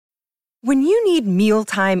When you need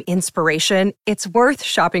mealtime inspiration, it's worth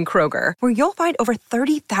shopping Kroger, where you'll find over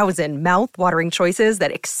 30,000 mouth-watering choices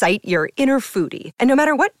that excite your inner foodie. And no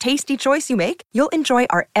matter what tasty choice you make, you'll enjoy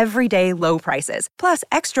our everyday low prices, plus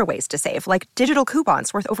extra ways to save, like digital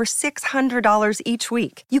coupons worth over $600 each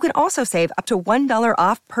week. You can also save up to $1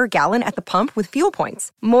 off per gallon at the pump with fuel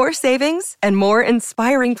points. More savings and more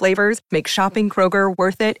inspiring flavors make shopping Kroger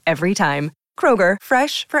worth it every time. Kroger,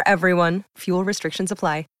 fresh for everyone. Fuel restrictions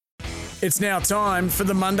apply. It's now time for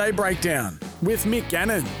the Monday Breakdown with Mick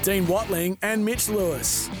Gannon, Dean Watling and Mitch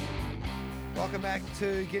Lewis. Welcome back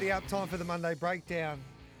to Giddy Up. Time for the Monday Breakdown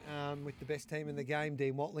with the best team in the game,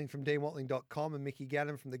 Dean Watling from deanwatling.com and Mickey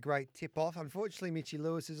Gannon from The Great Tip-Off. Unfortunately, Mitchy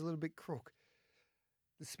Lewis is a little bit crook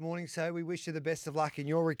this morning, so we wish you the best of luck in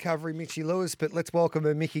your recovery, Mitchy Lewis, but let's welcome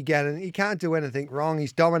Mickey Gannon. He can't do anything wrong.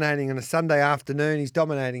 He's dominating on a Sunday afternoon. He's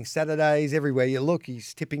dominating Saturdays. Everywhere you look,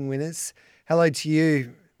 he's tipping winners. Hello to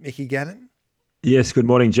you, Mickey Gannon. Yes, good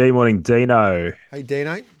morning, G. Morning, Dino. Hey,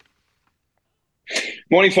 Dino.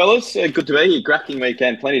 Morning, fellas. Good to be here. Cracking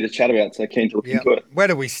weekend. Plenty to chat about, so keen to look into it. Where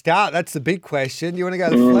do we start? That's the big question. Do you want to go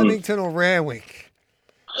to Flemington or Randwick?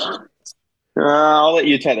 I'll let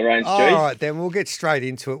you take the reins, G. All right, then we'll get straight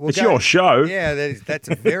into it. It's your show. Yeah, that's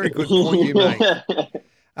a very good point you make.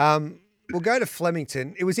 We'll go to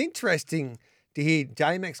Flemington. It was interesting to hear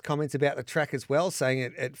J-Mac's comments about the track as well, saying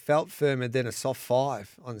it felt firmer than a soft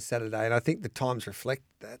 5 on Saturday, and I think the times reflect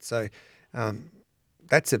that. So that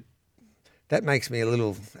makes me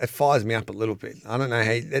it fires me up a little bit. I don't know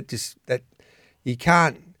how you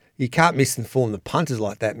can't misinform the punters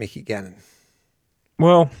like that, Mickey Gannon.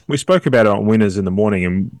 Well, we spoke about it on Winners in the morning,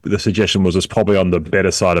 and the suggestion was it's probably on the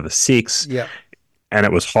better side of a 6. Yeah, and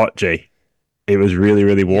it was hot, G. It was really,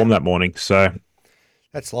 really warm that morning, so.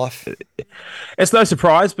 That's life. It's no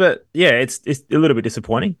surprise, but yeah, it's a little bit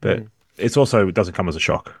disappointing, but it doesn't come as a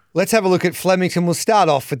shock. Let's have a look at Flemington. We'll start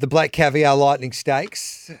off with the Black Caviar Lightning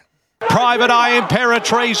Stakes. Private Eye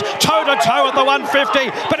Imperatrice, toe-to-toe at the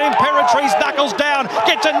 150, but Imperatrice knuckles down,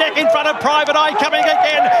 gets a neck in front of Private Eye, coming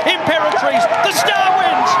again. Imperatrice, the star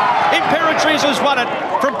wins. Imperatrice has won it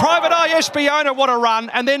from Private Eye Espiona, what a run,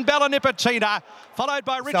 and then Bella Nipotina, followed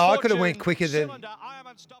by Rich So I Fortune. could have went quicker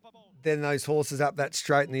than those horses up that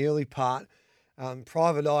straight in the early part.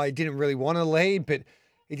 Private Eye didn't really want to lead, but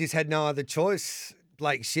he just had no other choice.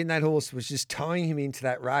 Blake Shin, that horse was just towing him into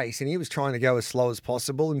that race, and he was trying to go as slow as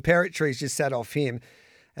possible. Imperatrice just sat off him,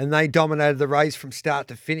 and they dominated the race from start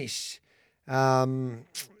to finish.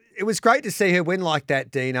 It was great to see her win like that,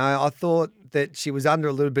 Dino. I thought that she was under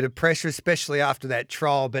a little bit of pressure, especially after that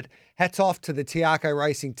trial, but hats off to the Tiaco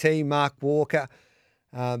Racing team, Mark Walker,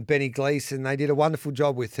 Benny Gleeson. They did a wonderful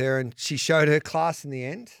job with her, and she showed her class in the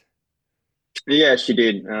end. Yeah, she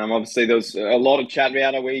did. Obviously, there was a lot of chat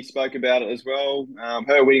about her. We spoke about it as well.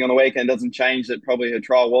 Her winning on the weekend doesn't change that probably her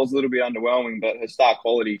trial was a little bit underwhelming, but her start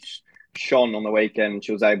quality shone on the weekend and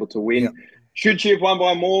she was able to win. Yep. Should she have won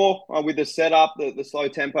by more with the setup, the slow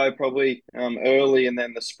tempo probably early and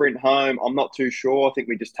then the sprint home? I'm not too sure. I think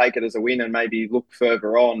we just take it as a win and maybe look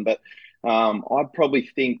further on. But I'd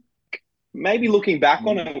probably think maybe looking back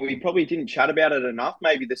on it, we probably didn't chat about it enough,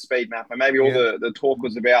 maybe the speed map. And maybe all the talk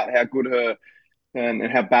was about how good her and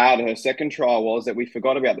how bad her second trial was, that we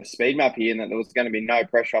forgot about the speed map here and that there was going to be no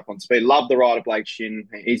pressure up on speed. Love the rider, Blake Shin.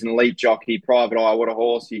 He's an elite jockey, Private Eye. What a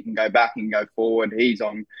horse. You can go back and go forward. He's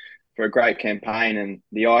on for a great campaign. And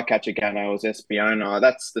the eye catcher Gannon was Espiona.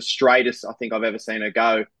 That's the straightest I think I've ever seen her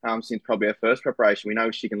go since probably her first preparation. We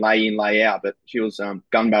know she can lay in, lay out, but she was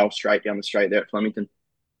gun barrel straight down the straight there at Flemington.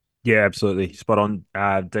 Yeah, absolutely. Spot on,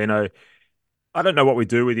 Dino. I don't know what we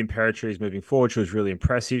do with Imperatrice moving forward. She was really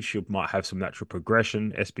impressive. She might have some natural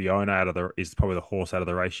progression. Espiona is probably the horse out of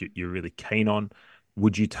the race you're really keen on.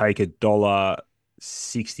 Would you take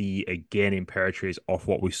 $1.60 again, Imperatrice, off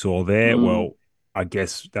what we saw there? Well, I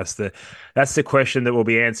guess that's the question that will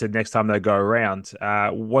be answered next time they go around.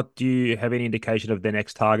 What do you have any indication of their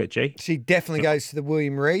next target, G? She definitely goes to the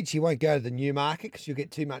William Reid. She won't go to the Newmarket because you'll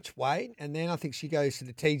get too much weight. And then I think she goes to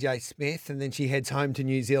the TJ Smith and then she heads home to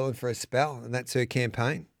New Zealand for a spell. And that's her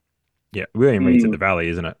campaign. Yeah, William Reid's at the Valley,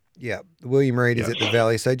 isn't it? Yeah, the William Reid is at the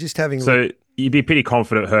Valley. So just having you'd be pretty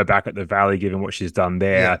confident her back at the Valley, given what she's done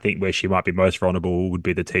there. Yeah. I think where she might be most vulnerable would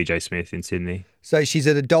be the TJ Smith in Sydney. So she's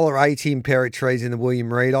at $1.80 Imperatrice in the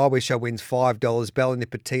William Reid. I Wish I Wins $5. Bella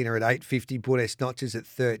Nipotina at $8.50. Buenos Notches at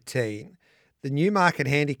 $13. The Newmarket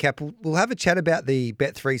handicap, we'll have a chat about the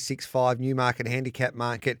Bet365 Newmarket handicap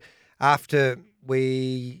market after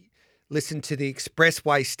we listen to the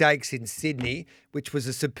Expressway Stakes in Sydney, which was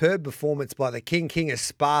a superb performance by the King of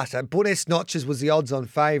Sparta. Buenos Notches was the odds-on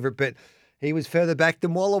favourite, but he was further back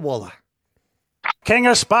than Walla Walla. King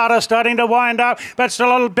of Sparta starting to wind up, but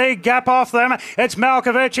still a little big gap off them. It's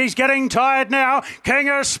Malkovich. He's getting tired now. King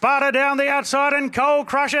of Sparta down the outside and Coal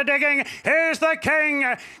Crusher digging. Here's the King.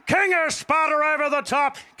 King of Sparta over the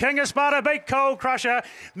top. King of Sparta beat Coal Crusher.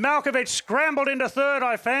 Malkovich scrambled into third,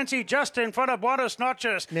 I fancy, just in front of Buenos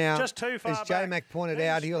Noches. Now, just too far as J-Mac pointed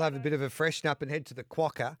out, he'll have a bit of a freshen up and head to the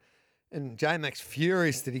Quokka. And J-Mac's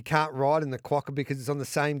furious that he can't ride in the Quokka because it's on the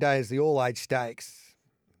same day as the All-Age Stakes.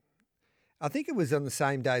 I think it was on the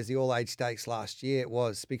same day as the All-Age Stakes last year. It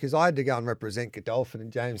was, because I had to go and represent Godolphin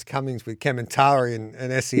and James Cummings with Kementari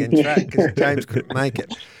and SEN track because James couldn't make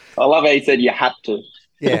it. I love how he said you had to.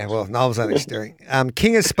 Yeah, well, I was only steering.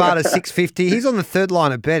 King of Sparta, 650. He's on the third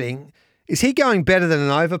line of betting. Is he going better than an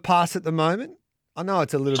Overpass at the moment? I know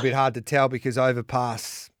it's a little bit hard to tell because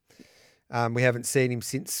Overpass, we haven't seen him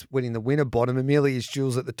since winning the winner bottom. Amelia's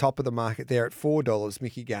Jewels at the top of the market there at $4,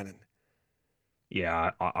 Mickey Gannon.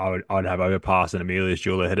 Yeah, I'd have Overpass and Amelia's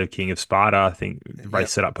Jewel ahead of King of Sparta. I think the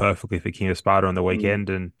race set up perfectly for King of Sparta on the weekend.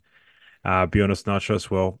 And Buenos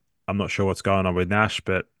Noches, well, I'm not sure what's going on with Nash,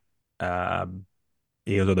 but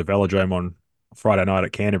he was on the velodrome on Friday night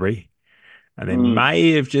at Canterbury. And then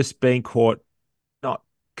may have just been caught not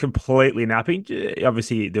completely napping.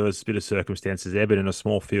 Obviously, there was a bit of circumstances there, but in a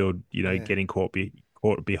small field, getting caught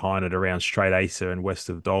behind it around Straight Acer and west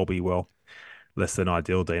of Dolby, well, less than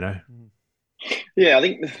ideal, Dino. Yeah, I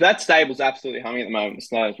think that stable's absolutely humming at the moment, the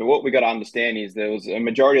Snows. But what we got to understand is there was a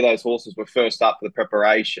majority of those horses were first up for the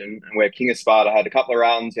preparation, and where King of Sparta had a couple of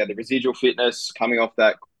runs, he had the residual fitness coming off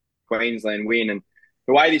that Queensland win, and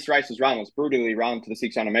the way this race was run was brutally run to the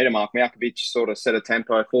 600-metre mark. Malkovich sort of set a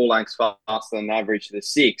tempo 4 lengths faster than average to the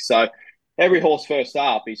 6. So every horse first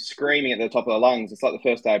up, he's screaming at the top of the lungs. It's like the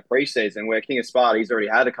first day of preseason, where King of Sparta, he's already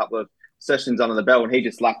had a couple of sessions under the belt, and he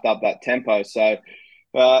just lapped up that tempo. So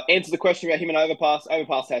answer the question about him and Overpass.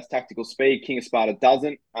 Overpass has tactical speed. King of Sparta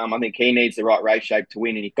doesn't. I think he needs the right race shape to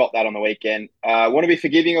win, and he got that on the weekend. Want to be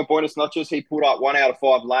forgiving of Buenos Noches. He pulled up 1 out of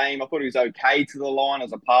 5 lame. I thought he was okay to the line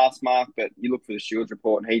as a pass mark, but you look for the Shields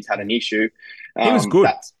report, and he's had an issue. He was good.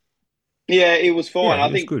 It was fine. Yeah,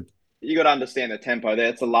 I think good. You got to understand the tempo there.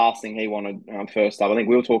 It's the last thing he wanted first up. I think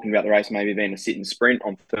we were talking about the race maybe being a sit and sprint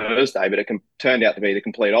on Thursday, but it turned out to be the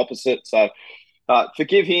complete opposite. So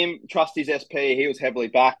forgive him, trust his SP. He was heavily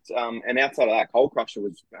backed. And outside of that, Coal Crusher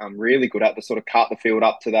was really good at to sort of cut the field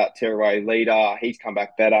up to that tearaway leader. He's come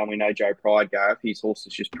back better. And we know Joe Pride gave. His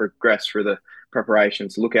horses just progressed through the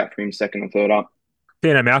preparations. Look out for him second and third up.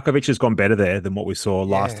 Malkovich has gone better there than what we saw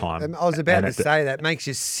last time. I was about to say that makes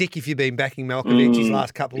you sick if you've been backing Malkovich his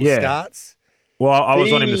last couple of starts. Well, I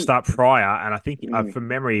was on him to start prior, and I think from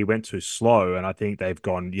memory he went too slow, and I think they've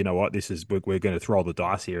gone, you know what, we're going to throw the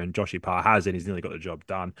dice here, and Joshy Parr has, and he's nearly got the job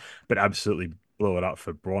done, but absolutely blew it up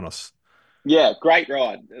for Buenos. Yeah, great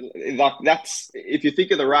ride. Like that's if you think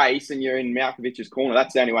of the race and you're in Malkovich's corner,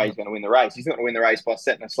 that's the only way he's going to win the race. He's not going to win the race by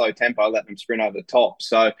setting a slow tempo, letting him sprint over the top.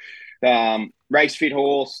 So, race fit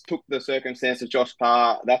horse, took the circumstances. Josh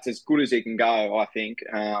Parr, that's as good as he can go, I think.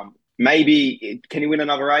 Maybe can he win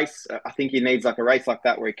another race? I think he needs like a race like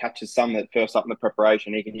that where he catches some that first up in the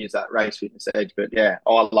preparation. He can use that race fitness edge. But yeah,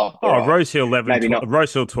 I love the ride. Rosehill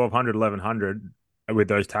 1200, 1100. With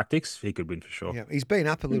those tactics, he could win for sure. Yeah, he's been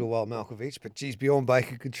up a little while, Malkovich, but geez, Bjorn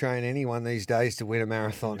Baker could train anyone these days to win a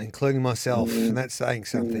marathon, including myself, and that's saying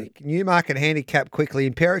something. Newmarket handicap quickly.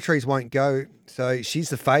 Imperatrice won't go, so she's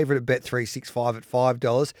the favourite at Bet365 at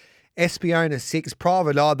 $5. Espiona 6,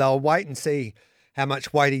 Private Eye, they'll wait and see how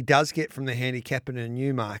much weight he does get from the handicap in a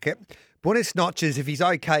Newmarket. Buenos Noches, if he's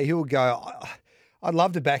okay, he'll go. I'd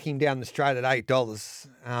love to back him down the straight at $8.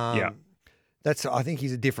 I think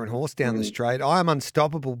he's a different horse down the straight. I Am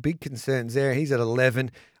Unstoppable, big concerns there. He's at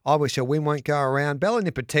 11. I Wish a Win won't go around. Bella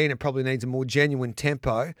Nipotina probably needs a more genuine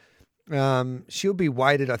tempo. She'll be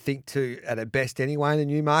weighted, I think, at her best anyway in the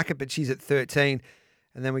Newmarket, but she's at 13.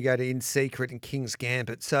 And then we go to In Secret and King's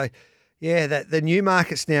Gambit. So, yeah, the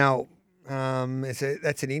Newmarket's now,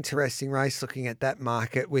 that's an interesting race looking at that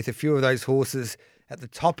market with a few of those horses at the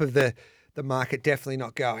top of the market definitely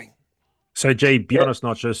not going. So, Buenos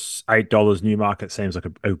Noches, $8 Newmarket seems like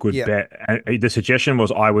a good bet. And the suggestion was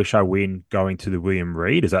I Wish I Win going to the William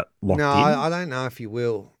Reid. Is that locked in? No, I don't know if he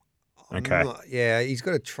will. Okay. He's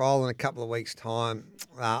got a trial in a couple of weeks' time.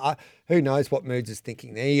 Who knows what Moods is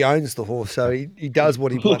thinking there. He owns the horse, so he does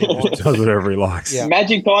what he bloody wants. Does whatever he likes. Yeah.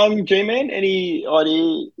 Magic time, G-Man, any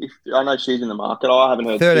idea? If I know she's in the market. I haven't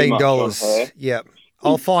heard $13. Too much on her. Yep.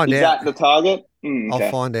 I'll find out. Is that the target? I'll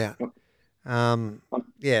find out.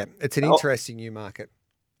 It's an interesting Newmarket.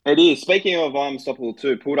 It is. Speaking of I'm Unstoppable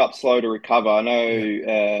too, pulled up slow to recover. I know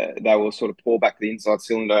Yeah. they will sort of pour back the inside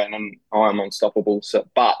cylinder and I'm Unstoppable. So,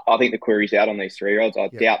 but I think the query's out on these 3-year-olds. I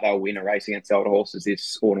Yeah. doubt they'll win a race against elder horses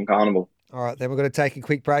this autumn carnival. All right, then we're going to take a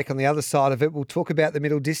quick break. On the other side of it, we'll talk about the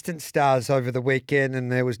middle distance stars over the weekend, and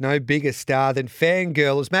there was no bigger star than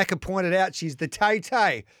Fangirl. As Macca pointed out, she's the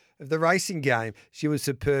Tay-Tay of the racing game. She was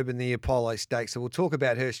superb in the Apollo Stakes, so we'll talk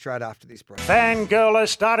about her straight after this break. Fangirl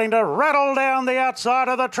is starting to rattle down the outside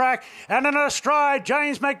of the track, and in a stride,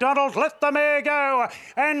 James McDonald let the mare go,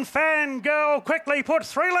 and Fangirl quickly put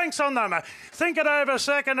 3 lengths on them. Think It Over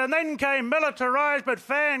second, and then came Militarized, but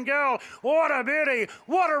Fangirl, what a beauty,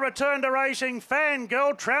 what a return to racing.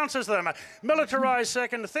 Fangirl trounces them. Militarized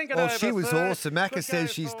second, Think It Over she was third. awesome. Macca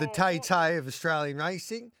says she's the Tay-Tay of Australian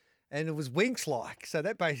racing, and it was Winx-like. So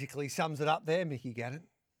that basically sums it up there, Mickey Gannon.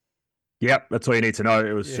 Yep, that's all you need to know.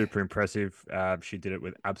 It was super impressive. She did it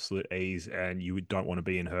with absolute ease, and you don't want to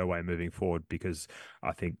be in her way moving forward because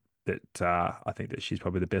I think that she's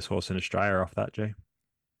probably the best horse in Australia off that, G.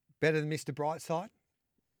 Better than Mr. Brightside?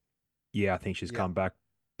 Yeah, I think she's come back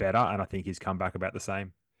better, and I think he's come back about the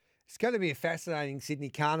same. It's going to be a fascinating Sydney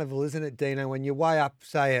Carnival, isn't it, Dino? When you weigh up,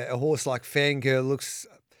 say, a horse like Fangirl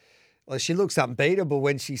she looks unbeatable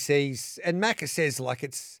when she sees, and Macca says like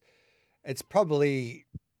it's probably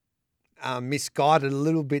misguided a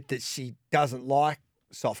little bit that she doesn't like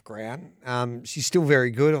soft ground. She's still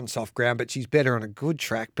very good on soft ground, but she's better on a good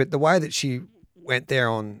track. But the way that she went there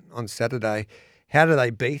on Saturday, how do they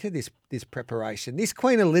beat her this preparation? This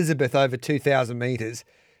Queen Elizabeth over 2,000 metres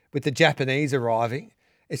with the Japanese arriving,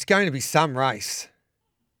 it's going to be some race.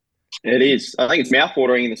 It is. I think it's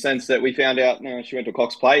mouthwatering in the sense that we found out she went to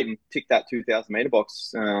Cox Plate and ticked that 2,000 metre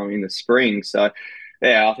box in the spring. So,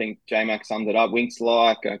 yeah, I think J-Mac summed it up.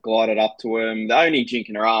 Winx-like, glided up to him. The only jink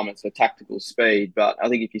in her arm is for tactical speed. But I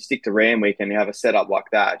think if you stick to Randwick and you have a setup like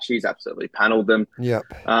that, she's absolutely panelled them. Yep.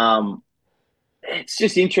 It's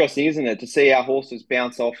just interesting, isn't it, to see how horses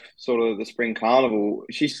bounce off sort of the spring carnival.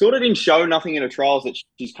 She sort of didn't show nothing in her trials that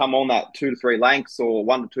she's come on that 2 to 3 lengths or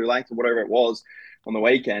 1 to 2 lengths or whatever it was on the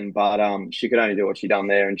weekend, but she could only do what she done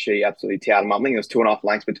there, and she absolutely towed them up. I think there was 2.5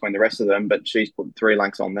 lengths between the rest of them, but she's put 3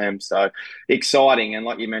 lengths on them. So exciting, and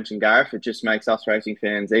like you mentioned, Gareth, it just makes us racing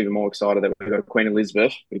fans even more excited that we've got Queen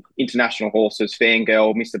Elizabeth with international horses,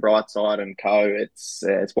 Fangirl, Mr. Brightside, and co. It's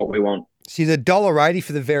what we want. She's $1.80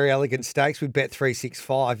 for the Very Elegant Stakes with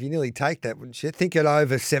Bet365. You nearly take that, wouldn't you? Think It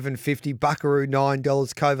Over $7.50, Buckaroo $9,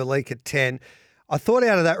 Kovalik at $10. I thought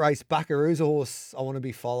out of that race, Buckaroo's a horse I want to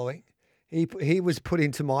be following. He was put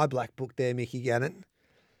into my black book there, Mickey Gannon.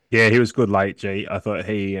 Yeah, he was good late, G. I thought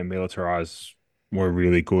he and Militarize were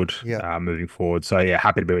really good moving forward. So, yeah,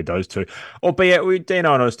 happy to be with those two. Albeit,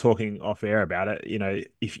 Dino and I was talking off air about it. You know,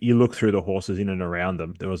 if you look through the horses in and around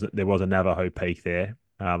them, there was a Navajo Peak there.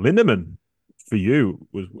 Lindemann, for you,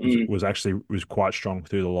 was quite strong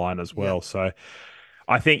through the line as well. So,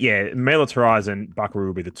 I think, Militarize and Buckaroo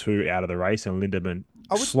will be the two out of the race, and Lindemann,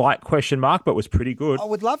 slight question mark, but was pretty good. I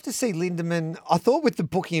would love to see Lindemann. I thought with the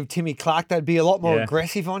booking of Timmy Clark, they'd be a lot more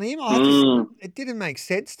aggressive on him. It didn't make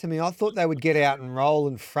sense to me. I thought they would get out and roll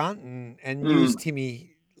in front and use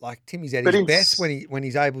Timmy. Like Timmy's at his best when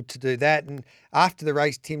he's able to do that. And after the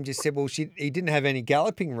race, Tim just said, well, he didn't have any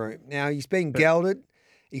galloping room. Now he's been gelded.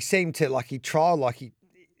 He seemed to he trialled like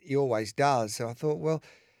he always does. So I thought, well.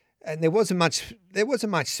 And there wasn't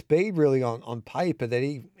much speed really on paper that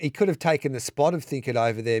he could have taken the spot of Think It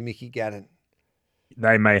Over there, Mickey Gannon.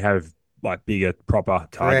 They may have bigger proper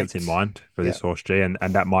targets in mind for this horse, G, and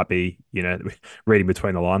that might be, reading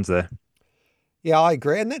between the lines there. Yeah, I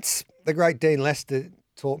agree. And that's the great Dean Lester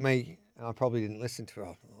taught me, and I probably didn't listen to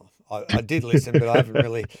it. I did listen, but I haven't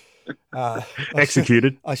really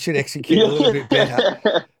executed. I should execute a little bit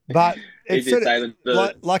better. But it's sort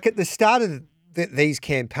of, like at the start of these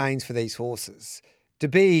campaigns for these horses, to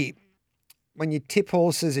be when you tip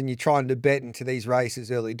horses and you're trying to bet into these races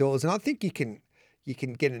early doors, and I think you can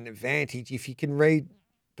get an advantage if you can read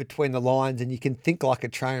between the lines and you can think like a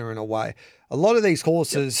trainer in a way. A lot of these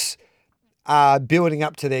horses are building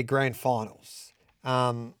up to their grand finals.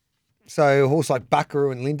 So a horse like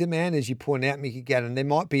Buckaroo and Lindemann, as you point out, Mickey Gannon, there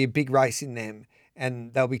might be a big race in them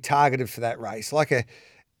and they'll be targeted for that race.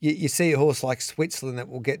 You see a horse like Switzerland that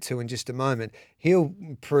we'll get to in just a moment. He'll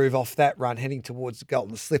improve off that run heading towards the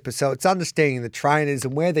Golden Slipper. So it's understanding the trainers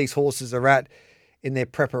and where these horses are at in their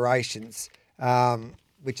preparations,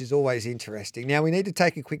 which is always interesting. Now, we need to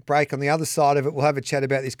take a quick break. On the other side of it, we'll have a chat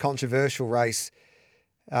about this controversial race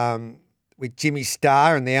with Jimmy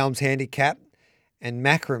Starr and the Elms Handicap and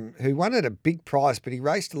Macram, who won at a big price, but he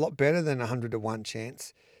raced a lot better than 100 to 1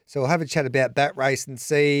 chance. So we'll have a chat about that race and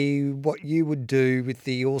see what you would do with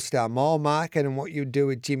the All-Star Mile market and what you would do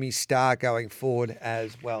with Jimmy Star going forward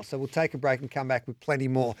as well. So we'll take a break and come back with plenty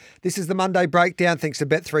more. This is the Monday Breakdown, thanks to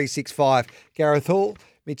Bet365. Gareth Hall,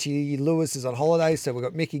 Mitchy Lewis is on holiday, so we've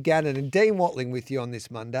got Mickey Gannon and Dean Watling with you on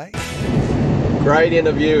this Monday. Great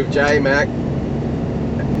interview with J-Mac.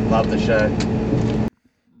 Love the show.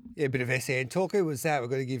 Yeah, a bit of SEN talk. Who was that? We've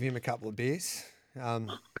got to give him a couple of beers.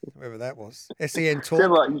 Whoever that was. SEN talk.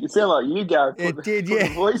 You sound like you, Gareth. It did, yeah.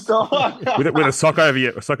 The voice on. with a sock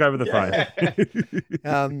over the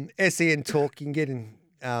phone. SEN talk, you can get in.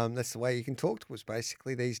 That's the way you can talk to us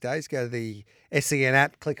basically these days. Go to the SEN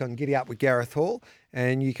app, click on Giddy Up with Gareth Hall,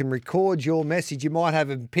 and you can record your message. You might have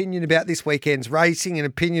an opinion about this weekend's racing, an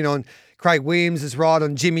opinion on Craig Williams' ride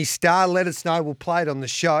on Jimmy Star. Let us know. We'll play it on the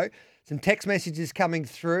show. Some text messages coming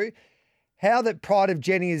through. How that Pride of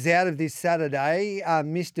Jenny is out of this Saturday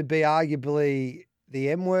missed to be arguably the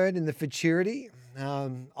M word in the futurity.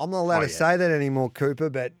 I'm not allowed to say that anymore, Cooper,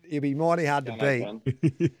 but it'd be mighty hard to beat.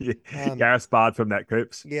 Gareth barred from that,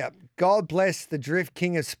 Coops. Yeah. God bless the Drift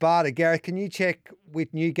King of Sparta. Gareth, can you check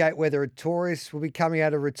with Newgate whether a tourist will be coming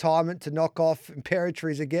out of retirement to knock off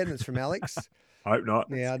Imperatrice again? That's from Alex. I hope not.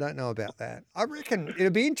 Yeah, I don't know about that. I reckon it'll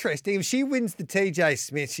be interesting. If she wins the TJ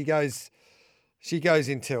Smith, she goes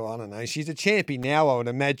into, I don't know, she's a champion now, I would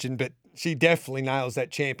imagine, but she definitely nails that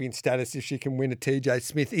champion status if she can win a TJ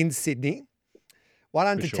Smith in Sydney.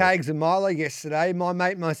 100 tags a miler yesterday. My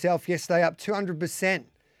mate and myself yesterday up 200%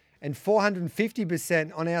 and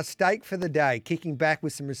 450% on our stake for the day, kicking back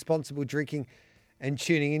with some responsible drinking and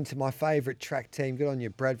tuning into my favourite track team. Good on you,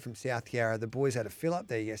 Brad from South Yarra. The boys had a fill up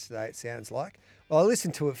there yesterday, it sounds like. Well, I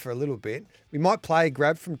listened to it for a little bit. We might play a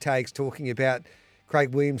grab from Tags talking about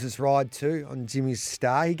Craig Williams' ride too on Jimmy's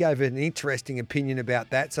Star. He gave an interesting opinion about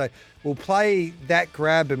that. So we'll play that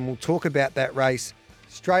grab and we'll talk about that race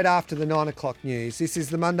straight after the 9 o'clock news. This is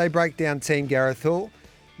the Monday Breakdown team, Gareth Hall,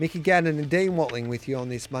 Mickey Gannon and Dean Watling with you on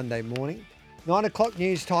this Monday morning. 9 o'clock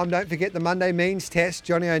news time. Don't forget the Monday means test.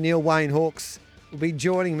 Johnny O'Neill, Wayne Hawkes will be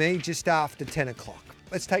joining me just after 10 o'clock.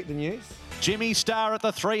 Let's take the news. Jimmy Star at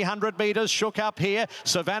the 300 metres, shook up here.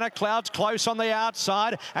 Savannah Cloud's close on the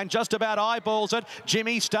outside and just about eyeballs it.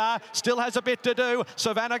 Jimmy Star still has a bit to do.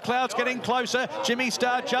 Savannah Cloud's getting closer. Jimmy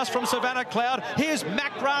Star just from Savannah Cloud. Here's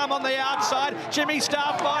Macram on the outside. Jimmy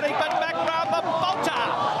Star fighting, but Macram the bolter.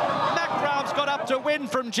 Macram's got up to win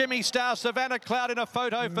from Jimmy Star. Savannah Cloud in a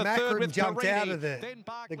photo for third with jumped Carini. out of the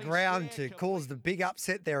ground to cause the big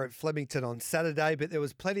upset there at Flemington on Saturday, but there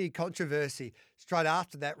was plenty of controversy. Straight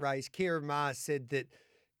after that race, Kieran Mars said that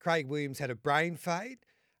Craig Williams had a brain fade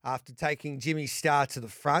after taking Jimmy Star to the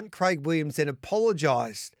front. Craig Williams then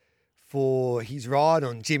apologised for his ride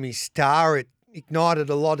on Jimmy Star. It ignited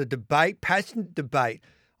a lot of debate, passionate debate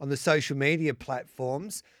on the social media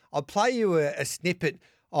platforms. I'll play you a snippet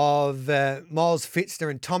of Miles Fitzner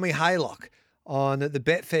and Tommy Haylock on the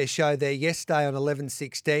Betfair show there yesterday on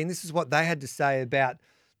 11:16. This is what they had to say about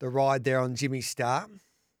the ride there on Jimmy Star.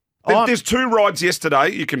 There's two rides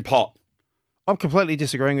yesterday you can pot. I'm completely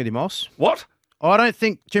disagreeing with you, Moss. What? I don't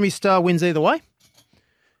think Jimmy Star wins either way.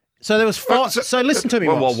 So there was five. So listen to me,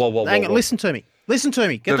 Moss. Hang on, listen to me. Listen to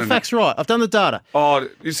me. Get the facts right. I've done the data. Oh,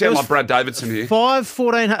 you sound like Brad Davidson here.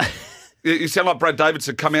 1400. You sound like Brad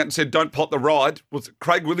Davidson come out and said, don't pot the ride.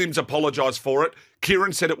 Craig Williams apologised for it.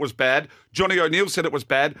 Kieran said it was bad. Johnny O'Neill said it was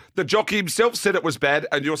bad. The jockey himself said it was bad.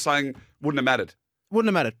 And you're saying wouldn't have mattered. Wouldn't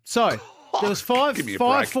have mattered. So there was five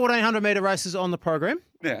 1,400-metre races on the program.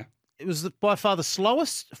 Yeah. It was by far the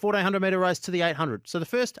slowest 1,400-metre race to the 800. So the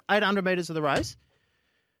first 800 metres of the race,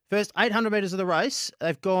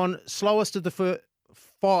 they've gone slowest of the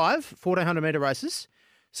five 1,400-metre races.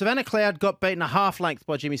 Savannah Cloud got beaten a half length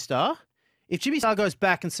by Jimmy Star. If Jimmy Star goes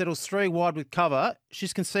back and settles 3 wide with cover,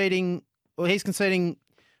 he's conceding 4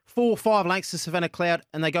 or 5 lengths to Savannah Cloud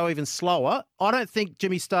and they go even slower. I don't think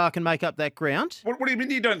Jimmy Star can make up that ground. What do you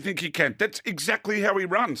mean you don't think he can? That's exactly how he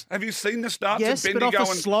runs. Have you seen the starts yes, of but Bendigo?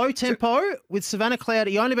 Off a slow tempo with Savannah Cloud,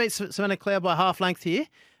 he only beat Savannah Cloud by half length here.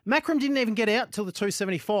 Macram didn't even get out till the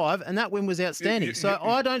 275 and that win was outstanding. So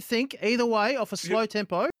I don't think either way off a slow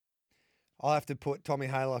tempo. I'll have to put Tommy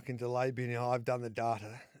Haylock into delay bin. I've done the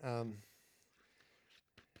data.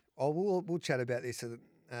 We'll chat about this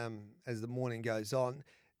as the morning goes on.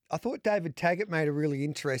 I thought David Taggart made a really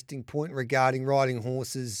interesting point regarding riding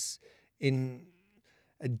horses in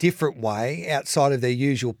a different way outside of their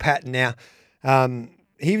usual pattern. Now,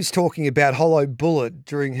 he was talking about Hollow Bullet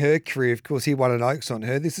during her career. Of course, he won an Oaks on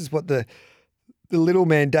her. This is what the little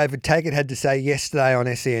man David Taggart had to say yesterday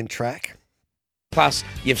on SEN Track. Plus,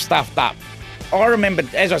 you've stuffed up. I remember,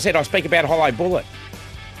 as I said, I speak about Hollow Bullet.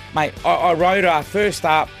 Mate, I rode her first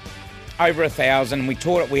up over 1,000. We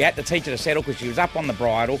taught it. We had to teach her to settle because she was up on the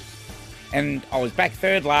bridle. And I was back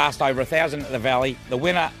third last over 1,000 at the Valley. The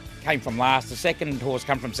winner came from last. The second horse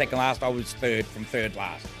came from second last. I was third from third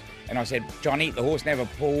last. And I said, Johnny, the horse never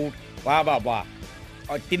pulled, blah, blah, blah.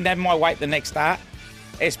 I didn't have my weight the next start.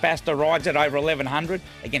 Basta rides it over 1,100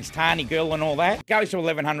 against Tani Girl and all that. Goes to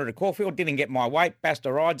 1,100 at Caulfield, didn't get my weight.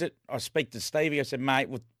 Basta rides it. I speak to Stevie. I said, mate,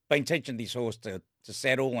 we've been teaching this horse to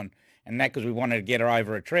settle and that because we wanted to get her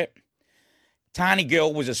over a trip. Tani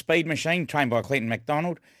Girl was a speed machine trained by Clinton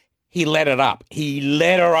McDonald. He let it up. He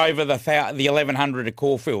led her over the 1,100 at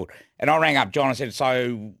Caulfield. And I rang up John and said,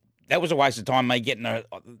 so that was a waste of time, me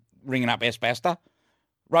ringing up Basta.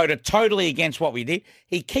 Rode it totally against what we did.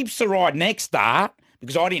 He keeps the ride next start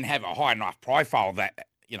because I didn't have a high enough profile that,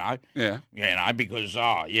 because,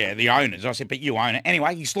 the owners. I said, but you own it.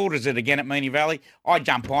 Anyway, he slaughters it again at Moonee Valley. I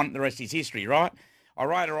jump on, the rest is history, right? I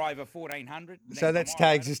rode her over 1,400. So that's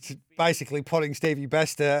tags just basically potting Stevie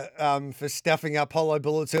Basta for stuffing up hollow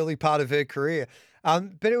bullets early part of her career.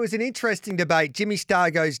 But it was an interesting debate. Jimmy Starr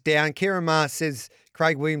goes down. Kieran Maher says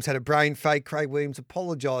Craig Williams had a brain fake. Craig Williams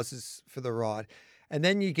apologises for the ride. And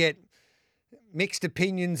then you get mixed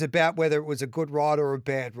opinions about whether it was a good ride or a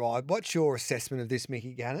bad ride. What's your assessment of this,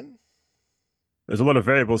 Mickey Gannon? There's a lot of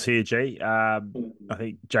variables here, G. I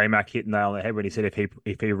think J Mac hit the nail on the head when he said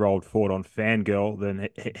if he rolled forward on Fangirl, then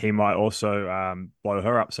he might also blow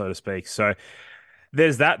her up, so to speak. So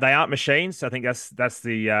there's that. They aren't machines. I think that's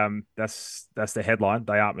the headline.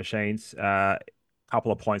 They aren't machines.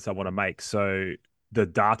 Couple of points I want to make. So the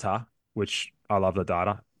data, which I love the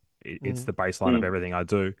data, it's the baseline of everything I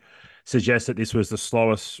do, suggests that this was the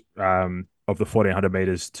slowest of the 1,400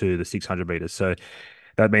 meters to the 600 meters. So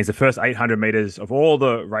that means the first 800 meters of all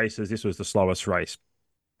the races, this was the slowest race.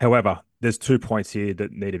 However, there's 2 points here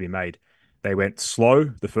that need to be made. They went slow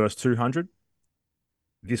the first 200.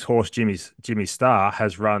 This horse, Jimmy Starr,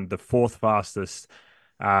 has run the fourth fastest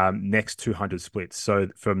next 200 splits. So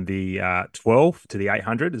from the 12 to the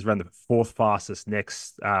 800 has run the fourth fastest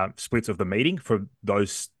next splits of the meeting for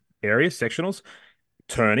those areas, sectionals.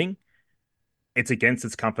 Turning, it's against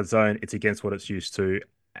its comfort zone. It's against what it's used to.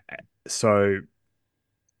 So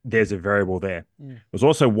there's a variable there. There's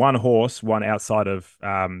also one horse, one outside of,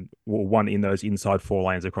 one in those inside 4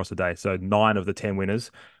 lanes across the day. So 9 of the 10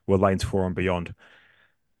 winners were lanes 4 and beyond.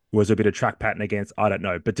 Was a bit of track pattern against, I don't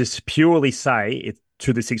know. But just purely say it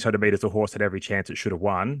to the 600 meters, the horse had every chance it should have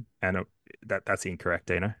won. And that's incorrect,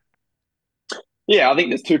 Dino. Yeah, I think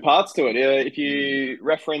there's 2 parts to it. If you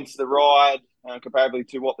reference the ride comparably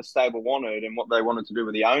to what the stable wanted and what they wanted to do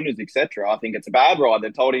with the owners, etc., I think it's a bad ride.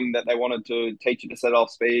 They told him that they wanted to teach him to set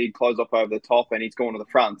off speed, close off over the top, and he's gone to the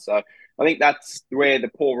front. So I think that's where the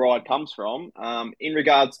poor ride comes from. In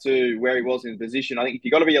regards to where he was in position, I think if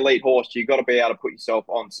you've got to be a elite horse, you've got to be able to put yourself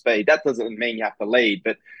on speed. That doesn't mean you have to lead,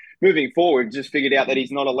 but moving forward, just figured out that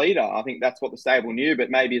he's not a leader. I think that's what the stable knew,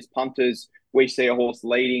 but maybe as punters, we see a horse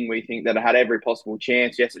leading. We think that it had every possible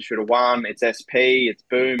chance. Yes, it should have won. It's SP, it's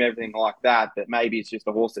boom, everything like that. But maybe it's just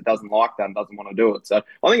a horse that doesn't like that and doesn't want to do it. So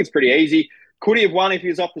I think it's pretty easy. Could he have won if he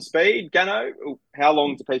was off the speed? Gano, how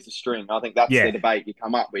long's a piece of string? I think that's the debate you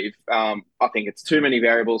come up with. I think it's too many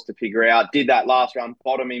variables to figure out. Did that last run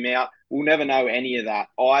bottom him out? We'll never know any of that.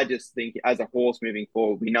 I just think as a horse moving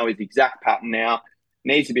forward, we know his exact pattern now.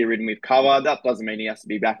 Needs to be ridden with cover. That doesn't mean he has to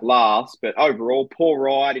be back last. But overall, poor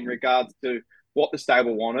ride in regards to what the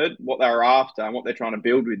stable wanted, what they were after, and what they're trying to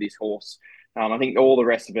build with this horse. I think all the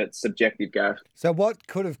rest of it's subjective, Gareth. So what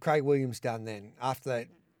could have Craig Williams done then after that?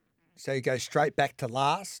 So he goes straight back to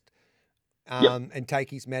last and take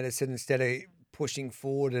his medicine instead of pushing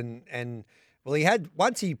forward and well, he had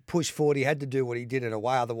once he pushed forward, he had to do what he did in a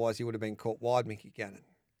way. Otherwise, he would have been caught wide, Mickey Gannon.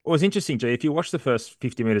 It was interesting, G. If you watch the first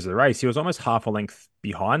 50 metres of the race, he was almost half a length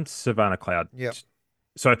behind Savannah Cloud. Yep.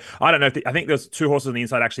 So I don't know. I think there's 2 horses on the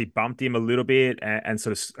inside actually bumped him a little bit and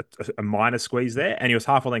sort of a minor squeeze there, and he was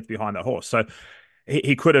half a length behind that horse. So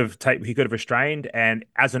he could have restrained. And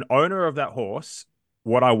as an owner of that horse,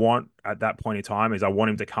 what I want at that point in time is I want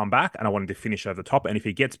him to come back and I want him to finish over the top. And if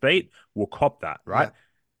he gets beat, we'll cop that, right? Yeah.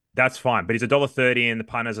 That's fine. But he's $1.30 and the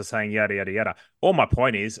punters are saying yada, yada, yada. All my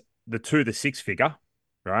point is the 6 figure,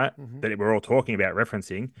 right, that we're all talking about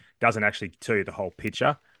referencing doesn't actually tell you the whole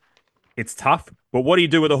picture. It's tough. But what do you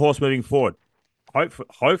do with a horse moving forward?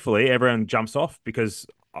 Hopefully everyone jumps off because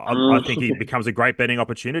I think he becomes a great betting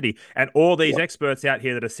opportunity. And all these experts out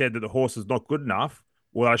here that have said that the horse is not good enough,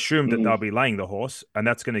 well, I assume that they'll be laying the horse, and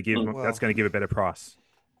that's going to give a better price.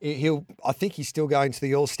 I think he's still going to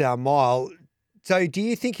the All-Star Mile. So do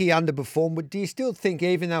you think he underperformed? Do you still think,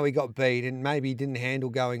 even though he got beat and maybe he didn't handle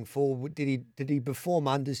going forward, did he perform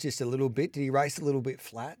unders just a little bit? Did he race a little bit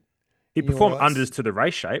flat? He performed unders to the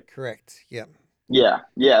race shape. Correct. Yep. Yeah,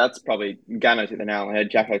 that's probably Gannon hit the nail on the head.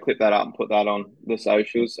 Jacko, clip that up and put that on the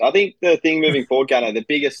socials. I think the thing moving forward, Gannon, the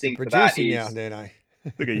biggest thing for that is... now, Dino.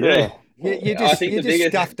 Look at you. You just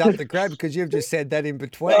stuffed up the grab because you've just said that in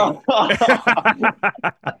between. I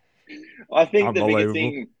think the biggest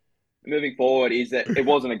thing moving forward is that it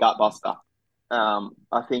wasn't a gut buster.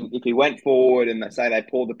 I think if he went forward and they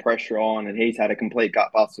pulled the pressure on and he's had a complete gut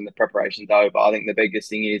buster and the preparation's over, I think the biggest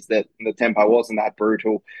thing is that the tempo wasn't that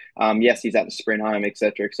brutal. Yes, he's at the sprint home, et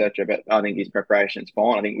cetera, but I think his preparation's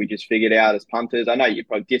fine. I think we just figured out as punters. I know you're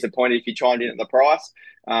probably disappointed if you chimed in at the price,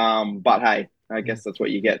 but hey, I guess that's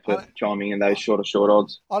what you get for chiming in those short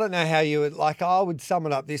odds. I don't know how you would, I would sum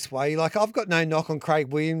it up this way. I've got no knock on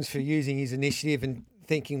Craig Williams for using his initiative and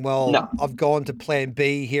thinking, I've gone to plan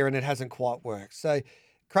B here and it hasn't quite worked. So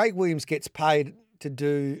Craig Williams gets paid to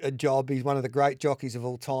do a job. He's one of the great jockeys of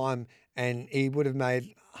all time, and he would have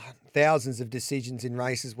made thousands of decisions in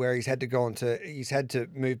races where he's had to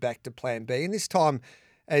move back to plan B. And this time,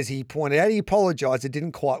 as he pointed out, he apologised. It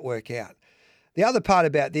didn't quite work out. The other part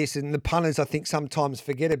about this, and the punters I think sometimes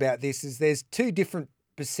forget about this, is there's two different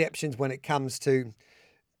perceptions when it comes to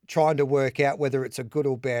trying to work out whether it's a good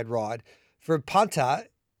or bad ride. For a punter,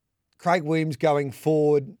 Craig Williams going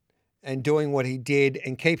forward and doing what he did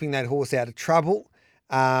and keeping that horse out of trouble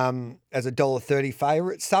as a $1.30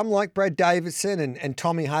 favourite. Some like Brad Davison and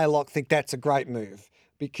Tommy Haylock think that's a great move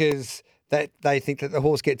because they think that the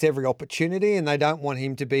horse gets every opportunity and they don't want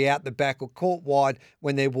him to be out the back or caught wide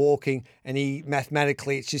when they're walking, and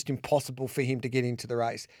mathematically it's just impossible for him to get into the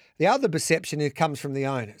race. The other perception comes from the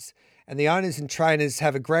owners. And the owners and trainers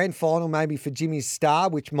have a grand final maybe for Jimmy's Star,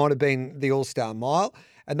 which might have been the All-Star Mile.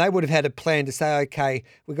 And they would have had a plan to say, okay,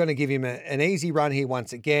 we're going to give him an easy run here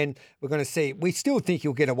once again. We're going to see. We still think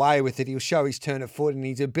he'll get away with it. He'll show his turn of foot and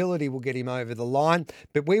his ability will get him over the line.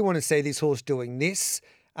 But we want to see this horse doing this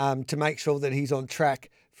to make sure that he's on track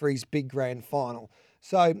for his big grand final.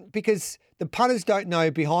 So because the punters don't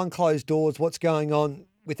know behind closed doors what's going on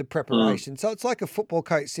with the preparation. So it's like a football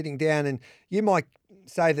coach sitting down and you might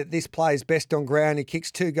say that this player's best on ground. He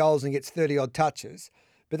kicks 2 goals and gets 30-odd touches.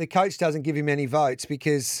 But the coach doesn't give him any votes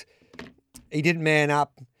because he didn't man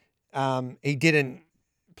up. He didn't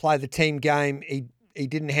play the team game. He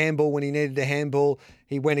didn't handball when he needed to handball.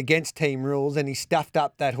 He went against team rules and he stuffed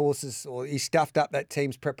up that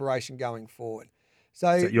team's preparation going forward. So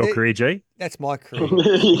is that your career, G? That's my career.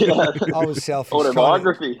 I was selfish.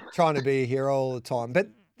 Autobiography. Trying to be a hero all the time. But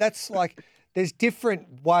that's there's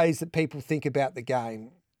different ways that people think about the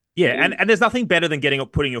game. Yeah, and there's nothing better than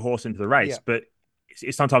putting your horse into the race, but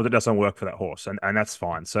sometimes it doesn't work for that horse, and that's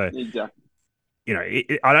fine. So, I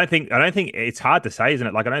don't think it's hard to say, isn't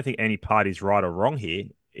it? I don't think any party's right or wrong here.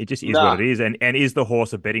 It just is what it is, and is the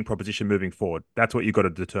horse a betting proposition moving forward? That's what you've got to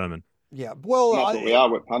determine. Yeah, well, that's what we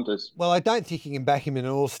are with punters. Well, I don't think you can back him in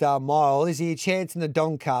an All-Star Mile. Is he a chance in the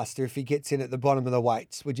Doncaster if he gets in at the bottom of the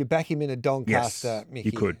weights? Would you back him in a Doncaster, Mickey?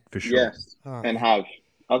 You could, for sure. Yes, and have.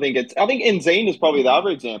 I think Enzine is probably the other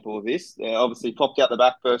example of this. Obviously, popped out the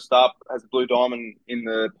back first up, has a Blue Diamond in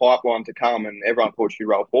the pipeline to come, and everyone thought she'd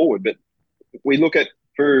roll forward. But we look at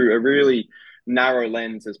through a really narrow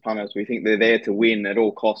lens as punters. We think they're there to win at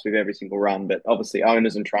all costs with every single run. But obviously,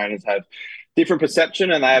 owners and trainers have different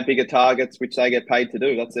perception, and they have bigger targets, which they get paid to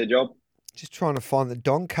do. That's their job. Just trying to find the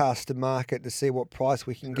Doncaster market to see what price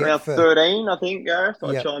we can get around for 13, I think, Gareth.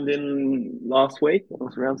 I chimed in last week. It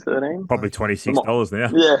was around 13. Probably $26 now.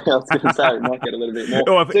 Yeah, I was going to say it might get a little bit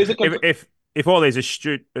more. If all these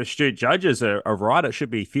astute judges are right, it should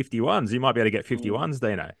be 51s. You might be able to get 51s,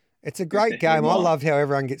 Dino. It's a great game. I love how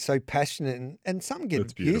everyone gets so passionate and some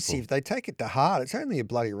get abusive. Beautiful. They take it to heart. It's only a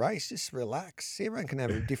bloody race. Just relax. Everyone can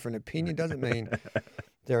have a different opinion. Doesn't mean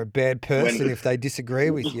they're a bad person if they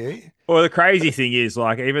disagree with you. Well, the crazy thing is,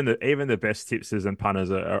 even the best tipsters and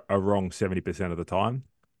punters are wrong 70% of the time.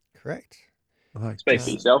 Correct. Speak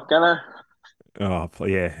for yourself, Gannon. Oh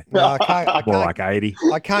yeah. No, I can't. More like 80.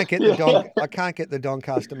 I can't get the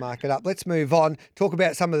Doncaster market up. Let's move on. Talk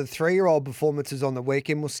about some of the 3-year-old performances on the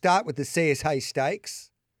weekend. We'll start with the CS Hay Stakes.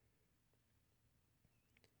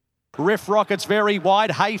 Riff Rocket's very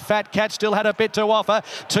wide. Hey Fat Cat still had a bit to offer.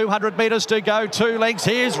 200 metres to go, 2 lengths.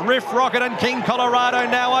 Here's Riff Rocket and King Colorado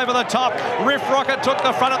now over the top. Riff Rocket took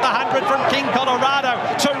the front at the 100 from King Colorado.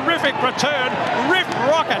 Terrific return. Riff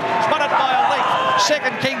Rocket won it by a length.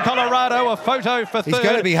 Second, King Colorado, a photo for third. He's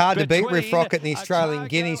going to be hard to beat, between Riff Rocket in the Australian Otago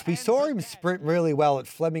Guineas. We and saw him sprint really well at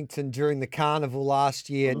Flemington during the carnival last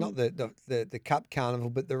year. Not the Cup carnival,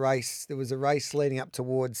 but the race. There was a race leading up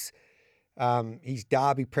towards his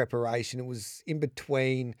Derby preparation. It was in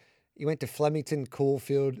between. He went to Flemington,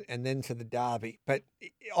 Caulfield, and then to the Derby. But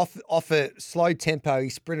off a slow tempo, he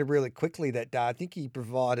sprinted really quickly that day. I think he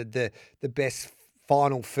provided the best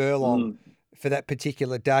final furlong for that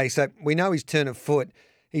particular day. So we know his turn of foot.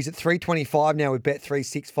 He's at $3.25 now with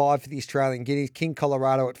Bet365 for the Australian Guineas. King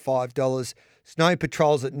Colorado at $5. Snow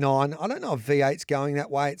Patrol's at $9. I don't know if V8's going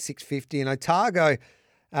that way at $6.50. And Otago,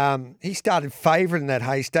 he started favouring that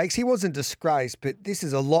hay stakes. He wasn't disgraced, but this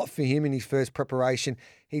is a lot for him in his first preparation.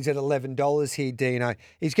 He's at $11 here, Dino.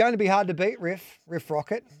 He's going to be hard to beat, Riff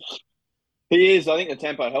Rocket. He is. I think the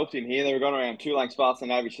tempo helped him here. They were going around 2 lengths faster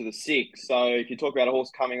than average to the 6. So if you talk about a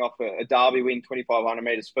horse coming off a Derby win, 2,500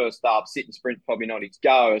 metres first up, sit and sprint, probably not his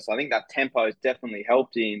go. So I think that tempo has definitely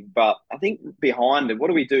helped him. But I think behind it, what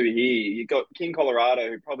do we do here? You've got King Colorado,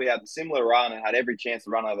 who probably had a similar run and had every chance to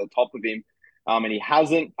run over the top of him. And he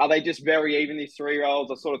hasn't. Are they just very even, these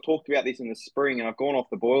 3-year-olds? I sort of talked about this in the spring, and I've gone off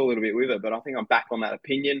the boil a little bit with it, but I think I'm back on that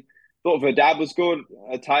opinion. Thought Verdad was good.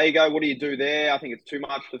 Otago, what do you do there? I think it's too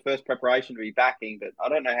much for the first preparation to be backing, but I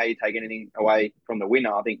don't know how you take anything away from the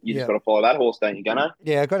winner. I think you just got to follow that horse, don't you, Gannon?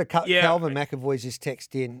 Yeah, I've got Calvin McAvoy's just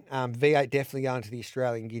text in. V8 definitely going to the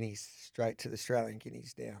Australian Guineas, straight to the Australian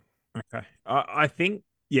Guineas now. Okay. I think,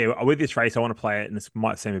 with this race, I want to play it, and this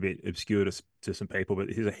might seem a bit obscure to some people, but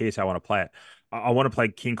here's how I want to play it. I want to play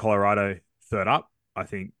King Colorado third up. I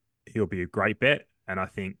think he'll be a great bet, and I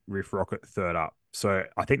think Riff Rocket third up. So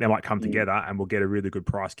I think they might come together and we'll get a really good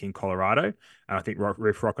price, King Colorado. And I think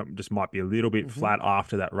Riff Rocket just might be a little bit flat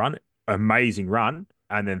after that run. Amazing run.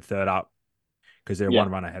 And then third up, because they're one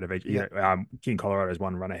run ahead of each. King Colorado is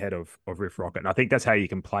one run ahead of Riff Rocket. And I think that's how you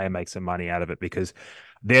can play and make some money out of it, because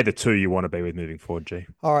they're the two you want to be with moving forward, G.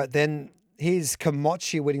 All right, then here's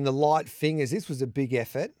Kamachi winning the light fingers. This was a big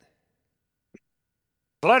effort.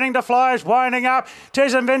 Learning to fly is winding up.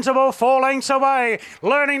 'Tis Invincible 4 lengths away.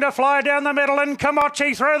 Learning to fly down the middle and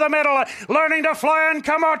Kamachi through the middle. Learning to fly and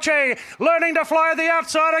Kamachi. Learning to fly the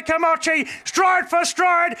outside of Kamachi. Stride for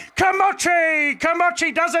stride. Kamachi.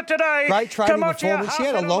 Kamachi does it today. Great training performance. She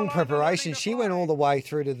had a long preparation. She went all the way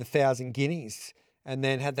through to the 1,000 guineas and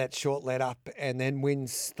then had that short let up and then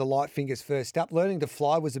wins the light fingers first up. Learning to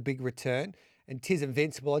fly was a big return. And 'Tis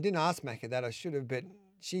Invincible. I didn't ask Macca that. I should have, but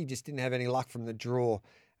she just didn't have any luck from the draw.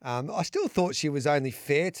 I still thought she was only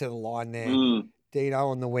fair to the line there, Dino,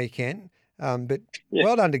 on the weekend. But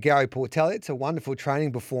well done to Gary Portelli. It's a wonderful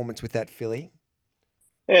training performance with that filly.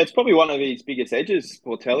 Yeah, it's probably one of his biggest edges,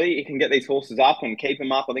 Portelli. He can get these horses up and keep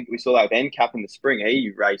them up. I think we saw that with NCAP in the spring.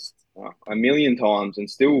 He raced a million times and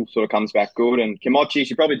still sort of comes back good. And Kamachi,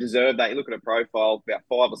 she probably deserved that. You look at her profile, about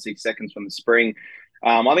 5 or 6 seconds from the spring.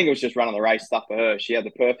 I think it was just running the race stuff for her. She had the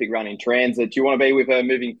perfect run in transit. Do you want to be with her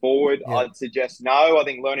moving forward? Yeah. I'd suggest no. I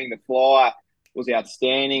think Learning to Fly was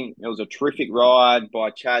outstanding. It was a terrific ride by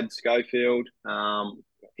Chad Schofield.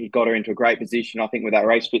 He got her into a great position. I think with that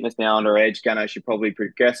race fitness now under her edge, Gannon, she probably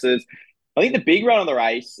progresses. I think the big run of the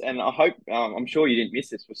race, and I hope, I'm sure you didn't miss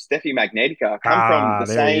this, was Steffi Magnetica. Come from the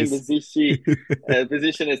same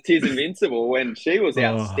position as 'Tis Invincible when she was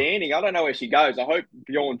outstanding. I don't know where she goes. I hope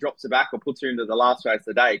Bjorn drops her back or puts her into the last race of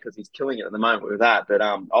the day because he's killing it at the moment with that. But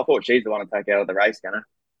I thought she's the one to take out of the race, Gannon.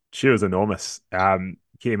 She was enormous.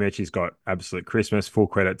 Kiamichi's got absolute Christmas. Full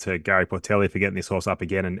credit to Gary Portelli for getting this horse up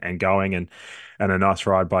again and going, and a nice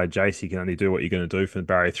ride by Jace. You can only do what you're going to do for the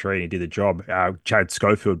Barrier 3, and he did the job. Chad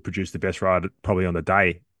Schofield produced the best ride probably on the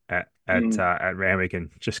day at Randwick,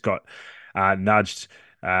 and just got nudged.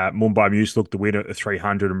 Mumbai Muse looked the winner at the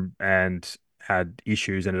 300 and had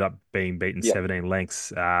issues, ended up being beaten 17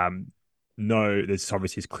 lengths. No, there's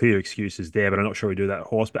obviously clear excuses there, but I'm not sure we do that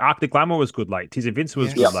horse. But Arctic Glamour was good late. 'Tis Invincible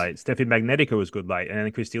was good late. Steffi Magnetica was good late. And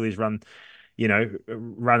then Chris Dilly's run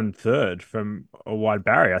third from a wide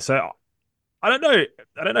barrier. So I don't know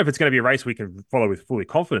if it's going to be a race we can follow with fully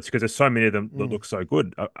confidence because there's so many of them that look so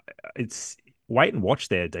good. It's wait and watch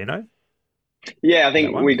there, Dino. Yeah, I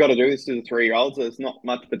think we got to do this to the 3-year-olds. There's not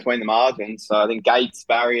much between the margins. So I think gates,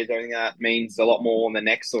 barriers, everything that means a lot more on the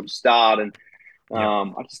next sort of start. And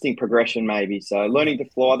I just think progression maybe. So Learning to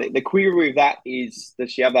Fly, the query with that is,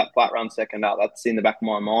 does she have that flat run second up? That's in the back of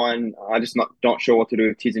my mind. I'm just not sure what to do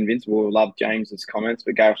with 'Tis Invincible. I love James's comments,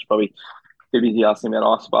 but Gareth's probably too busy asking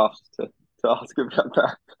about ice baths to ask about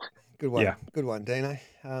that. Good one. Yeah. Good one, Dino.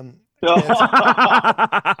 I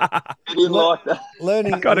didn't like that.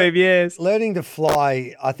 Learning to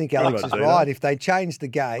Fly, I think Alex is right. If they change the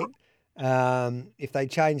gate, If they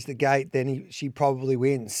change the gate, then she probably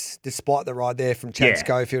wins, despite the ride there from Chad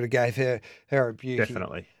Schofield, who gave her a beauty.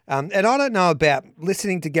 Definitely. And I don't know about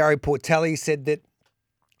listening to Gary Portelli said that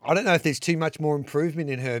I don't know if there's too much more improvement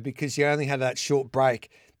in her because she only had that short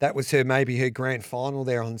break. That was maybe her grand final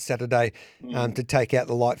there on Saturday to take out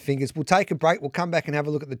the light fingers. We'll take a break. We'll come back and have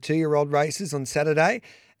a look at the 2-year-old races on Saturday.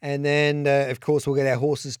 And then, of course, we'll get our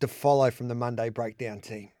horses to follow from the Monday Breakdown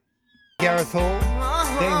team. Gareth Hall,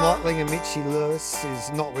 Dean Watling and Mitchie Lewis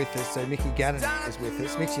is not with us, so Mickey Gannon is with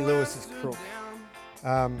us. Mitchie Lewis is crook.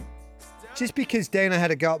 Just because Dana had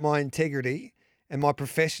a go at my integrity and my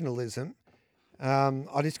professionalism,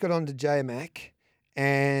 I just got on to J-Mac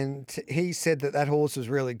and he said that horse was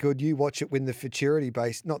really good. You watch it win the futurity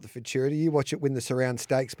base, not the futurity, you watch it win the surround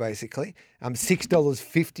stakes basically.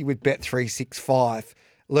 $6.50 with Bet365.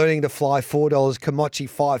 Learning to Fly $4, Komachi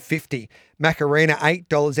 $5.50, Macarena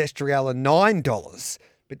 $8, Estrella $9.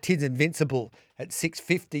 But Tid's Invincible at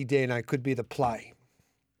 $6.50, Dano, could be the play.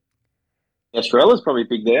 Estrella's probably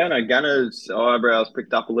big there. I know Gunner's eyebrows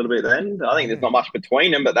picked up a little bit then. I think there's not much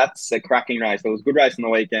between them, but that's a cracking race. There was a good race on the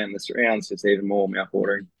weekend. The round's just even more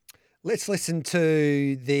mouth-watering. Let's listen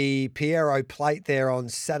to the Piero Plate there on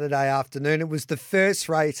Saturday afternoon. It was the first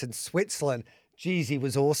race in Switzerland. Geez, he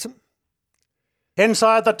was awesome.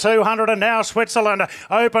 Inside the 200 and now Switzerland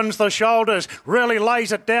opens the shoulders, really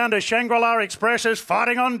lays it down to Shangri-La Express is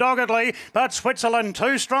fighting on doggedly, but Switzerland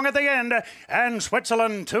too strong at the end and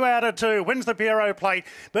Switzerland 2 out of 2 wins the Piero Plate,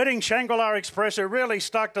 beating Shangri-La Express who really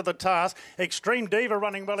stuck to the task. Extreme Diva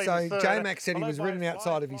running well in third. So J-Mac said he was ridden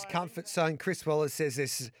outside of his comfort zone. Chris Wallace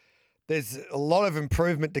says there's a lot of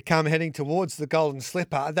improvement to come heading towards the Golden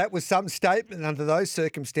Slipper. That was some statement under those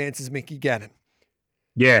circumstances, Mickey Gannon.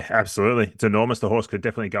 Yeah, absolutely. It's enormous. The horse could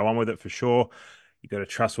definitely go on with it for sure. You got to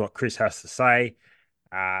trust what Chris has to say.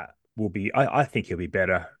 I think he'll be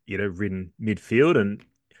better, ridden midfield, and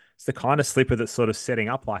it's the kind of slipper that's sort of setting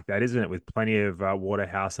up like that, isn't it? With plenty of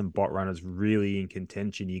Waterhouse and bot runners really in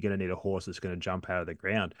contention, you're going to need a horse that's going to jump out of the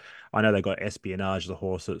ground. I know they got Espionage, the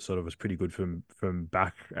horse that sort of was pretty good from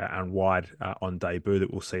back and wide on debut.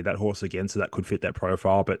 That we'll see that horse again, so that could fit that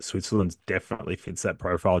profile. But Switzerland's definitely fits that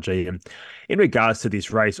profile. And in regards to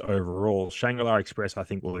this race overall, Shangri-La Express I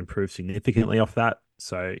think will improve significantly off that.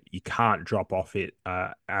 So you can't drop off it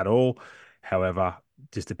at all. However,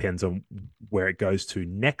 just depends on where it goes to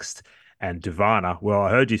next. And Divana, well, I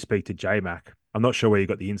heard you speak to J-Mac. I'm not sure where you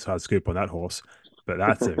got the inside scoop on that horse, but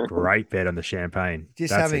that's a great bet on the Champagne.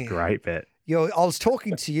 That's a great bet. I was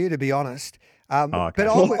talking to you, to be honest. Okay. But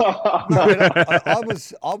I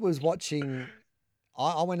was watching.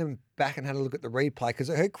 I went back and had a look at the replay because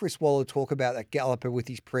I heard Chris Waller talk about that galloper with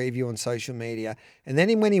his preview on social media. And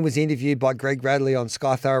then when he was interviewed by Greg Radley on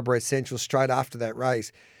Sky Thoroughbred Central straight after that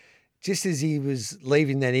race, just as he was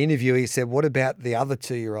leaving that interview, he said, what about the other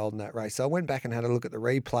 2-year-old in that race? So I went back and had a look at the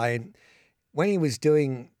replay. And when he was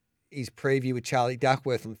doing his preview with Charlie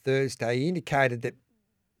Duckworth on Thursday, he indicated that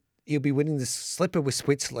he'll be winning the Slipper with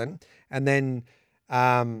Switzerland. And then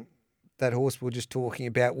that horse we were just talking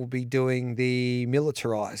about will be doing the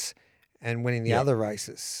Militarize and winning the other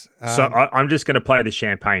races. So I'm just going to play the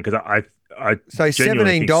Champagne because I so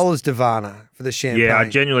 $17 Divana for the Champagne. Yeah, I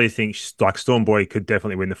genuinely think like Storm Boy could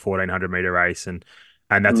definitely win the 1400 meter race, and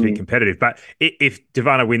that's a bit competitive. But if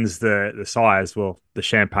Divana wins the Sires, well, the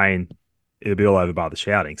Champagne, it'll be all over by the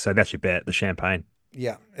shouting. So that's your bet, the Champagne.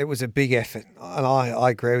 Yeah, it was a big effort, and I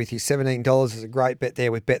agree with you. $17 is a great bet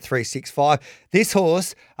there with Bet365. This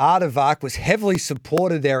horse, Aardvark, was heavily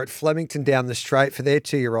supported there at Flemington down the straight for their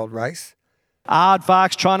 2-year-old race.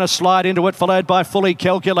 Aardvark's trying to slide into it, followed by Fully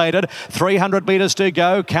Calculated. 300 metres to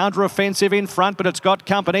go. Counter-offensive in front, but it's got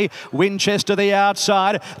company. Winchester the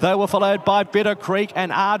outside. They were followed by Bitter Creek,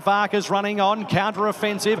 and Aardvark is running on.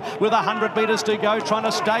 Counter-offensive with 100 metres to go, trying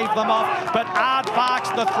to stave them off. But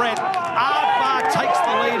Aardvark's the threat. Aardvark takes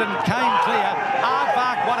the lead and came clear.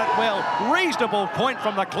 Aardvark won it well. Reasonable point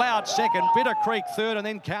from the Cloud second. Bitter Creek third, and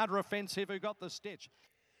then Counter-offensive who got the stitch.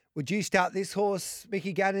 Would you start this horse,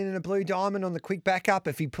 Mickey Gannon, in a Blue Diamond on the quick backup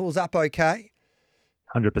if he pulls up okay?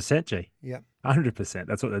 100%, G. Yeah. 100%.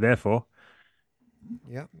 That's what they're there for.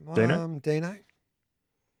 Yeah. Dino?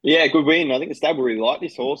 Yeah, good win. I think the stable really like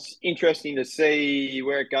this horse. Interesting to see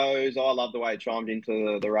where it goes. I love the way it chimed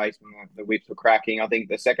into the race when the whips were cracking. I think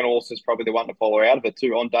the second horse is probably the one to follow out of it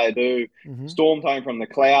too on debut. Stormed home from the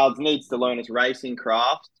clouds, needs to learn his racing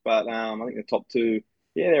craft, but I think the top two,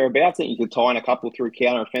 yeah, thereabouts. I think you could tie in a couple through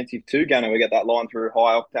counter offensive too, Gunner. We get that line through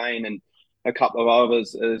high octane and a couple of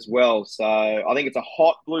overs as well. So I think it's a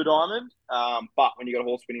hot Blue Diamond. But when you got a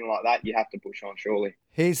horse winning like that, you have to push on, surely.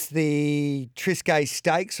 Here's the Triscay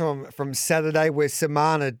Stakes from Saturday, where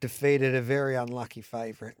Samana defeated a very unlucky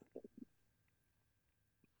favourite.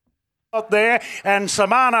 There, and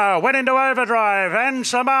Samana went into overdrive, and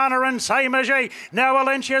Samana and Samaji. Now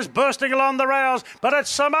Valencia's bursting along the rails, but it's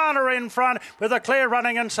Samana in front with a clear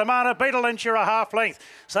running, and Samana beat Valencia a half length.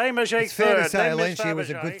 Samaji It's third. fair to say then Valencia was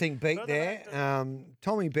a Fabergé. good thing beat there.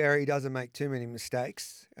 Tommy Berry doesn't make too many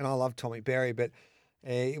mistakes, and I love Tommy Berry, but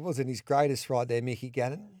it wasn't his greatest ride there, Mickey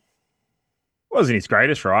Gannon. Wasn't his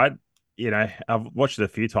greatest ride. I've watched it a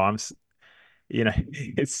few times.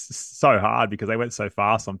 It's so hard because they went so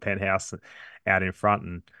fast on Penthouse out in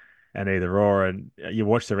front and either or, and you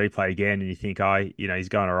watch the replay again and you think, he's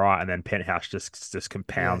going all right, and then Penthouse just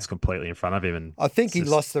compounds completely in front of him. And I think he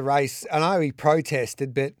lost the race. I know he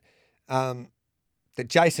protested, but that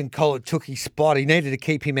Jason Collett took his spot. He needed to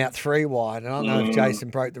keep him out 3 wide. And I don't know if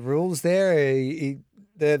Jason broke the rules there.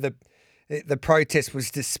 The protest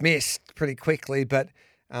was dismissed pretty quickly, but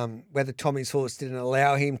whether Tommy's horse didn't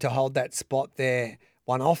allow him to hold that spot there,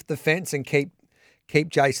 one off the fence and keep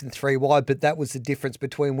Jason 3 wide. But that was the difference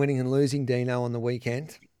between winning and losing, Dino, on the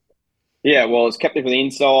weekend. Yeah, well, it's kept it from the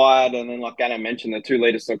inside, and then like Gannon mentioned, the 2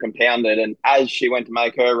 litres still compounded. And as she went to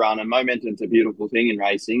make her run, and momentum's a beautiful thing in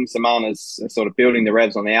racing, Samana's sort of building the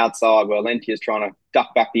revs on the outside, where Lentia's trying to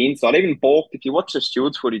duck back the inside. Even balked. If you watch the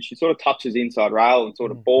stewards footage, she sort of touches the inside rail and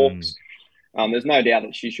sort of balks. There's no doubt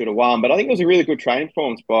that she should have won, but I think it was a really good training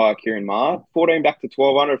performance by Kieran Maher. 14 back to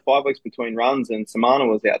 1,200, 5 weeks between runs, and Samana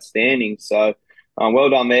was outstanding. So well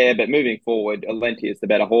done there. But moving forward, Alentia is the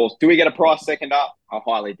better horse. Do we get a price second up? I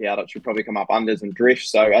highly doubt it. She'll probably come up unders and drift.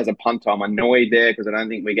 So as a punter, I'm annoyed there because I don't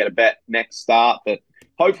think we get a bet next start. But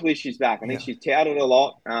hopefully she's back. I think she's touted a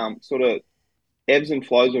lot, sort of ebbs and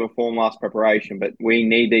flows of a form last preparation, but we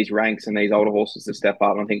need these ranks and these older horses to step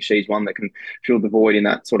up. And I think she's one that can fill the void in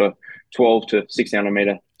that sort of 12 to 1,600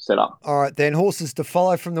 metre setup. All right, then, horses to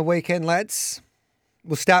follow from the weekend, lads.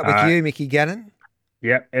 We'll start with you, Mickey Gannon.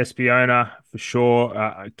 Yep, Espiona for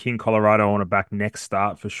sure. King Colorado on a back next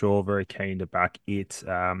start for sure. Very keen to back it.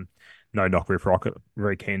 No Knock Rip Rocket.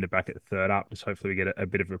 Very keen to back it third up. Just hopefully we get a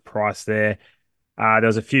bit of a price there. There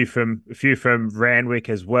was a few from Randwick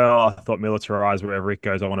as well. I thought Militarized, wherever it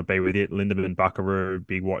goes, I want to be with it. Lindemann, Buckaroo,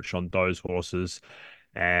 big watch on those horses.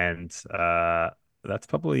 And that's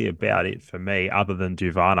probably about it for me, other than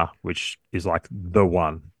Duvana, which is like the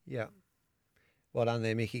one. Yeah. Well done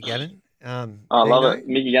there, Mickey Gannon. I love it.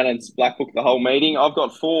 Mickey Gannon's black book the whole meeting. I've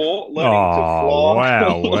got 4 learning to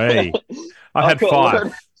fly. Wow. I had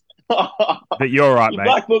 5. But you're right, mate. You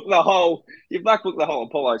black book the whole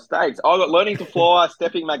Apollo Stakes. I got Learning to Fly,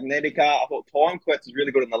 Stepping Magnetica. I thought Time Quest was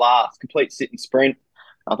really good in the last. Complete Sit and Sprint.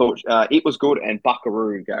 I thought it was good, and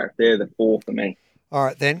Buckaroo go. They're the 4 for me. All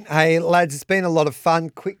right, then. Hey, lads, it's been a lot of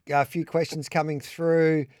fun. Quick, few questions coming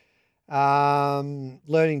through.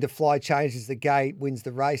 Learning to Fly changes the gate, wins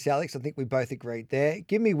the race, Alex. I think we both agreed there.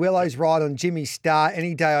 Give me Willow's ride on Jimmy Star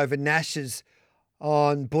any day over Nash's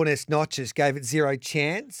on Buenos Noches. Gave it 0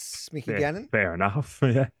 chance, Mickey Gannon. Fair enough.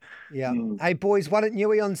 Yeah. Hey, boys, why don't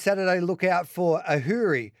you on Saturday look out for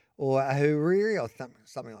Ahuri or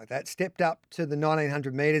something like that. Stepped up to the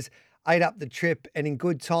 1,900 metres, ate up the trip, and in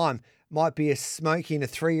good time. Might be a smoky in a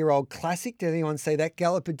 3-year-old classic. Did anyone see that,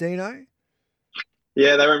 Gallipadino?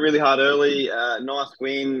 Yeah, they went really hard early. Nice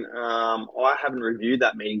win. I haven't reviewed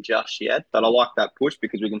that meeting just yet, but I like that push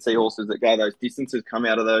because we can see horses that go those distances come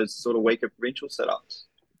out of those sort of weaker provincial setups.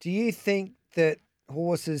 Do you think that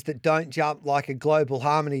horses that don't jump like a Global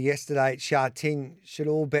Harmony yesterday at Sha Tin should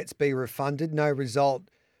all bets be refunded? No result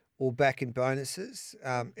or back in bonuses.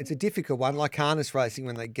 It's a difficult one, like harness racing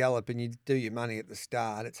when they gallop and you do your money at the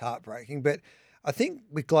start. It's heartbreaking. But I think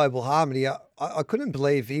with Global Harmony, I couldn't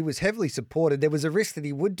believe he was heavily supported. There was a risk that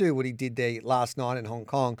he would do what he did there last night in Hong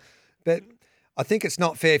Kong. But I think it's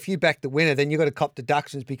not fair. If you back the winner, then you've got to cop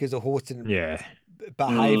deductions because the horse didn't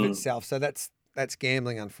behave itself. So that's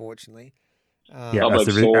gambling, unfortunately. That's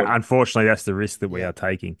unfortunately, that's the risk that we are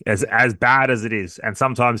taking, as bad as it is. And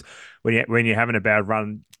sometimes when you're having a bad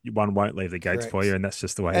run, one won't leave the gates for you, and that's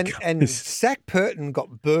just the way it goes. And Zach Purton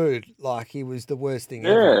got booed like he was the worst thing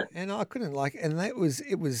ever. And I couldn't and it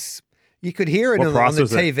was you could hear it on the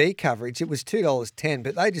TV coverage. It was $2.10,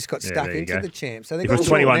 but they just got stuck into the champ. So if it was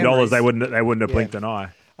 $21, they wouldn't have blinked an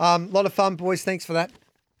eye. Lot of fun, boys. Thanks for that.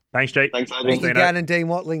 Thanks, Jake. Thanks, Gannon and Dean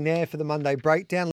Watling there for the Monday Breakdown.